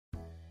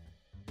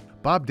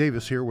Bob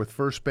Davis here with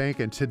First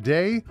Bank, and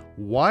today,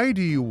 why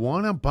do you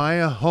want to buy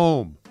a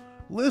home?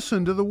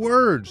 Listen to the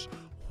words.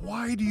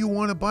 Why do you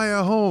want to buy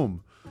a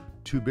home?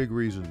 Two big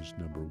reasons.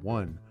 Number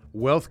one,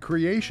 wealth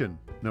creation.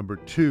 Number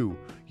two,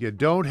 you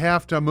don't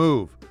have to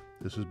move.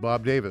 This is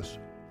Bob Davis,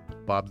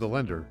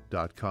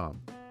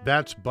 bobthelender.com.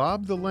 That's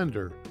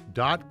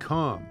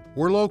bobthelender.com.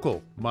 We're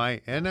local.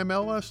 My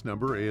NMLS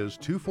number is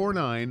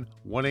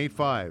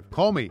 249185.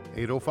 Call me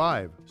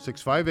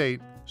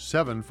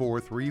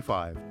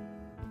 805-658-7435.